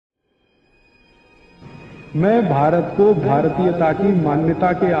मैं भारत को भारतीयता की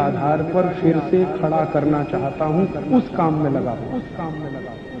मान्यता के आधार पर फिर से खड़ा करना चाहता हूं, उस काम में लगा हूं।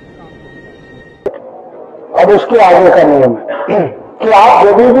 अब उसके आगे का नियम है कि आप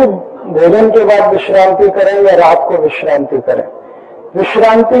जब भी भोजन के बाद विश्रांति करें या रात को विश्रांति करें,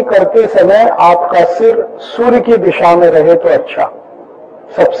 विश्रांति करते समय आपका सिर सूर्य की दिशा में रहे तो अच्छा,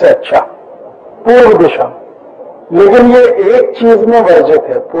 सबसे अच्छा, पूर्व दिशा। लेकिन ये एक चीज में वर्जित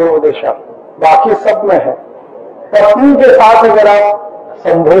है, पूर्व दिशा, बाकी सब में है। पत्नी के साथ अगर आप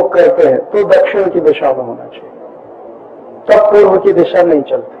संभोग करते हैं तो दक्षिण की दिशा में होना चाहिए, तब पूर्व की दिशा नहीं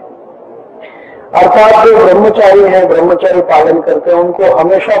चलती। अर्थात जो ब्रह्मचारी हैं, ब्रह्मचर्य पालन करते हैं, उनको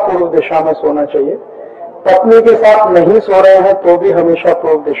हमेशा पूर्व दिशा में सोना चाहिए। पत्नी के साथ नहीं सो रहे हैं तो भी हमेशा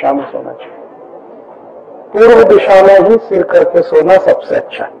पूर्व दिशा में सोना चाहिए। पूर्व दिशा में ही सिर करके सोना सबसे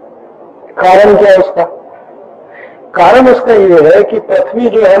अच्छा है। कारण क्या है उसका? कारण उसका ये है कि पृथ्वी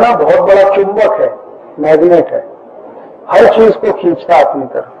जो है ना, बहुत बड़ा चुंबक है, मैग्नेट है, हर चीज को खींचता है अपनी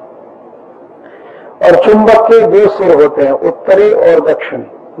तरफ। और चुंबक के दो सिर होते हैं, उत्तरी और दक्षिणी,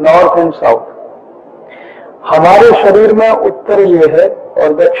 नॉर्थ एंड साउथ। हमारे शरीर में उत्तर ये है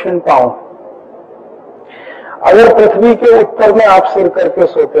और दक्षिण पांव। अगर पृथ्वी के उत्तर में आप सिर करके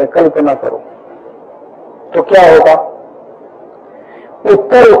सोते हैं, कल्पना करो, तो क्या होगा?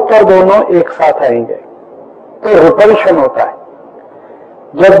 उत्तर उत्तर दोनों एक साथ आएंगे तो रिपल्शन होता है।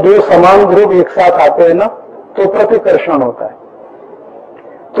 जब दो समान ध्रुव एक साथ आते हैं ना, तो प्रतिकर्षण होता है।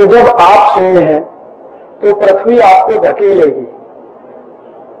 तो जब आप सोए हैं तो पृथ्वी आपको धकेलेगी,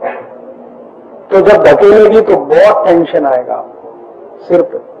 तो जब धकेलेगी तो बहुत टेंशन आएगा सिर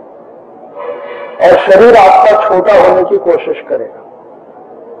पे, और शरीर आपका छोटा होने की कोशिश करेगा।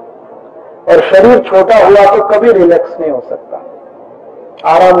 और शरीर छोटा हुआ तो कभी रिलैक्स नहीं हो सकता,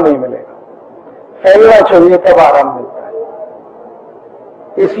 आराम नहीं मिलेगा। फैलना चाहिए तब आराम मिलता है।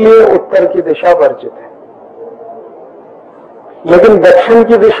 इसलिए उत्तर की दिशा वर्जित है। लेकिन दक्षिण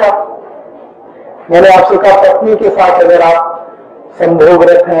की दिशा, मैंने आपसे कहा पत्नी के साथ अगर आप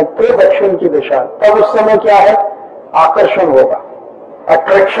संभोगरत हैं तो दक्षिण की दिशा, तब उस समय क्या है? आकर्षण होगा,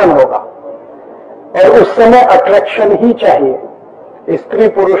 अट्रैक्शन होगा। और उस समय अट्रैक्शन ही चाहिए। स्त्री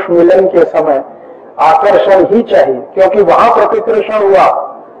पुरुष मिलन के समय आकर्षण ही चाहिए, क्योंकि वहां प्रतिकर्षण हुआ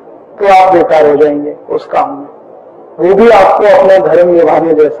तो आप बेकार हो जाएंगे उस काम में, वो भी आपको अपना धर्म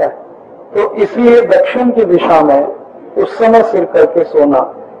निभाने जैसा है। तो इसलिए दक्षिण की दिशा में उस समय सिर करके सोना,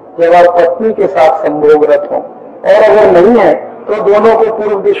 जब आप पत्नी के साथ संभोगरत हो। और अगर नहीं है तो दोनों को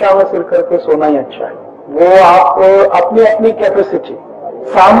पूर्व दिशा में सिर करके सोना ही अच्छा है। वो आप अपनी अपनी कैपेसिटी,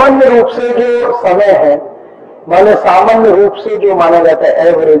 सामान्य रूप से जो समय है, माने सामान्य रूप से जो माना जाता है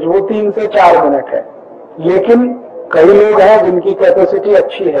एवरेज, वो 3 से 4 मिनट है। लेकिन कई लोग हैं जिनकी कैपेसिटी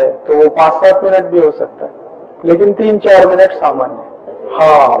अच्छी है तो वो 5-7 मिनट भी हो सकता है, लेकिन 3-4 मिनट सामान्य।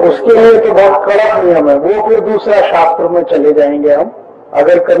 हाँ, उसके लिए तो बहुत कड़क नियम है, वो फिर दूसरा शास्त्र में चले जाएंगे हम,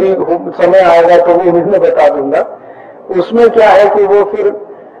 अगर कभी समय आएगा तो वो मैं बता दूंगा। उसमें क्या है कि वो फिर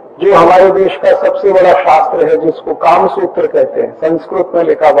जो हमारे देश का सबसे बड़ा शास्त्र है, जिसको काम सूत्र कहते हैं, संस्कृत में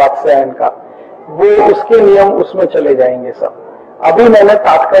लिखा वात्स्यायन का, वो उसके नियम उसमें चले जाएंगे सब। अभी मैंने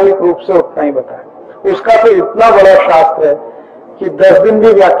तात्कालिक रूप से उतना ही बताया। उसका तो इतना बड़ा शास्त्र है कि 10 दिन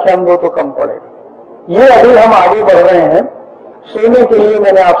भी व्याख्यान दो तो कम पड़ेगा। ये अभी हम आगे बढ़ रहे हैं। सोने के लिए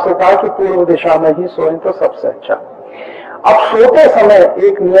मैंने आपसे कहा कि पूर्व दिशा में ही सोएं तो सबसे अच्छा। अब सोते समय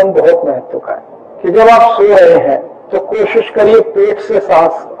एक नियम बहुत महत्व का है कि जब आप सो रहे हैं तो कोशिश करिए पेट से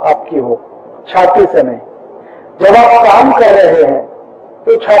सांस आपकी हो, छाती से नहीं। जब आप काम कर रहे हैं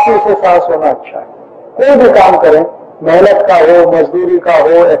तो छाती से सांस होना अच्छा है। कोई भी काम करें, मेहनत का हो, मजदूरी का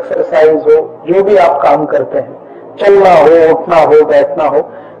हो, एक्सरसाइज हो, जो भी आप काम करते हैं, चलना हो, उठना हो, बैठना हो,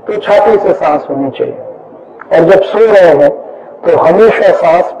 तो छाती से सांस होनी चाहिए। और जब सो रहे हैं तो हमेशा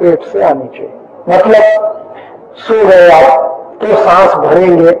सांस पेट से आनी चाहिए। मतलब सो गए आप तो सांस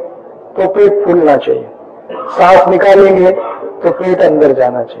भरेंगे तो पेट फूलना चाहिए, सांस निकालेंगे तो पेट अंदर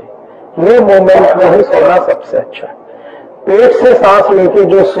जाना चाहिए। ये मोमेंट में ही सोना सबसे अच्छा है। पेट से सांस लेके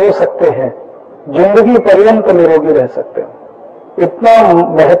जो सो सकते हैं, जिंदगी पर्यंत निरोगी रह सकते हैं। इतना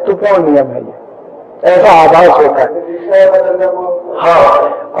महत्वपूर्ण नियम है ये, ऐसा आभास होता है। हाँ,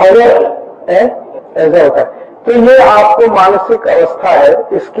 अगर ऐसा होता है तो ये आपको मानसिक अवस्था है,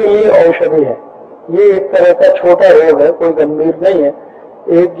 इसके लिए औषधि है। ये एक तरह का छोटा रोग है, कोई गंभीर नहीं है।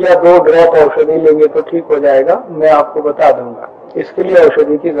 1 या 2 ड्रॉप औषधि लेंगे तो ठीक हो जाएगा, मैं आपको बता दूंगा। इसके लिए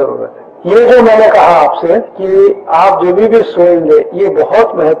औषधि की जरूरत है। ये जो मैंने कहा आपसे कि आप जब भी सोएंगे, ये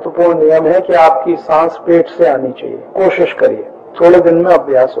बहुत महत्वपूर्ण नियम है कि आपकी सांस पेट से आनी चाहिए। कोशिश करिए, थोड़े दिन में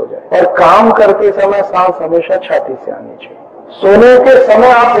अभ्यास हो जाए। और काम करते समय सांस हमेशा छाती से आनी चाहिए। सोने के समय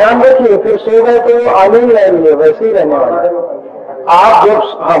आप ध्यान रखिए, फिर सो गए तो आने ही रहेंगे, वैसे ही रहने वाले। आप जब,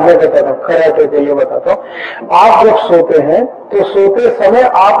 हाँ मैं बताता हूँ, खरा के लिए बताता हूँ। आप जब सोते हैं तो सोते समय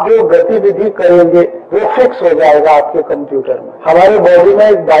आप जो गतिविधि करेंगे वो फिक्स हो जाएगा आपके कंप्यूटर में। हमारे बॉडी में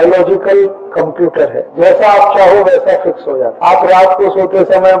एक बायोलॉजिकल कंप्यूटर है, जैसा आप चाहो वैसा फिक्स हो जाता है। आप रात को सोते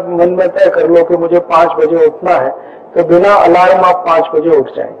समय मन में तय कर लो कि मुझे 5 बजे उठना है, तो बिना अलार्म आप 5 बजे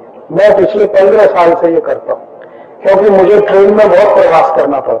उठ जाएंगे। मैं पिछले 15 साल से ये करता हूँ, क्योंकि मुझे ट्रेन में बहुत प्रवास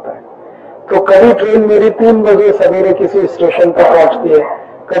करना पड़ता है। तो कभी ट्रेन मेरी 3 बजे सवेरे किसी स्टेशन पर पहुंचती है,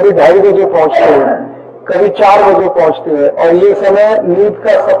 कभी 2:30 बजे पहुंचती है, कभी 4 बजे पहुंचती है, और ये समय नींद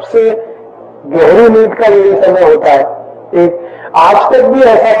का सबसे गहरी नींद का ये समय होता है। एक आज तक भी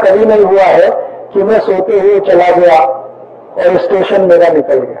ऐसा कभी नहीं हुआ है कि मैं सोते हुए चला गया और स्टेशन मेरा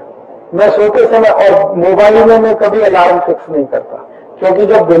निकल गया। मैं सोते समय, और मोबाइल में मैं कभी अलार्म फिक्स नहीं करता, क्योंकि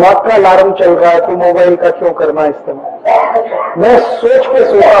जब दिमाग का अलार्म चल रहा है तो मोबाइल का क्यों करना इस्तेमाल। मैं सोच के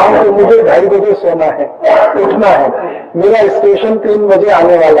सोता हूं कि मुझे 2:30 बजे सोना है, उठना है, मेरा स्टेशन 3 बजे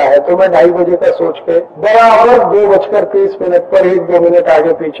आने वाला है, तो मैं 2:30 बजे का सोच के बराबर 2:30 पर 1-2 मिनट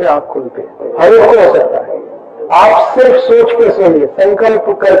आगे पीछे आंख खुलती है। हर एक को हो सकता है। आप सिर्फ सोच के सोइए, संकल्प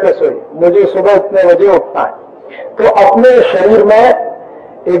करके सोइए, मुझे सुबह इतने बजे उठना है। तो अपने शरीर में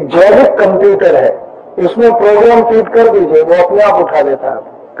एक जैविक कंप्यूटर है, उसमें प्रोग्राम फीड कर दीजिए, वो अपने आप उठा देता है।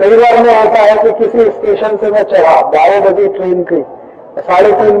 कई बार में होता है कि किसी स्टेशन से मैं चढ़ा, 12 बजे ट्रेन थी,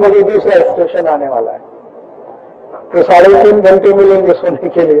 3:30 बजे दूसरा स्टेशन आने वाला है, तो 3.5 घंटे मिलेंगे सोने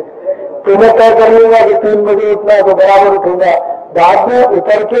के लिए। तो मैं तय कर लूंगा कि 3 बजे उठना है तो बराबर उठूंगा। बाद में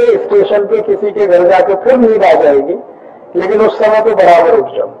उतर के स्टेशन पे किसी के घर जाके फिर नींद आ जाएगी, लेकिन उस समय तो बराबर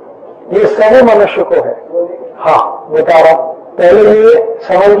उठ जाऊं। ये सभी मनुष्य को है। हाँ बता रहा हूं, पहले ये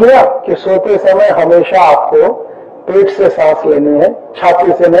समझ लिया कि सोते समय हमेशा आपको पेट से सांस लेनी है,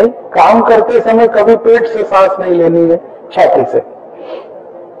 छाती से नहीं। काम करते समय कभी पेट से सांस नहीं लेनी है, छाती से।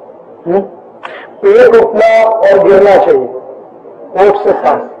 पेट उठना और गिरना चाहिए, पेट से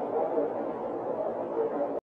सांस।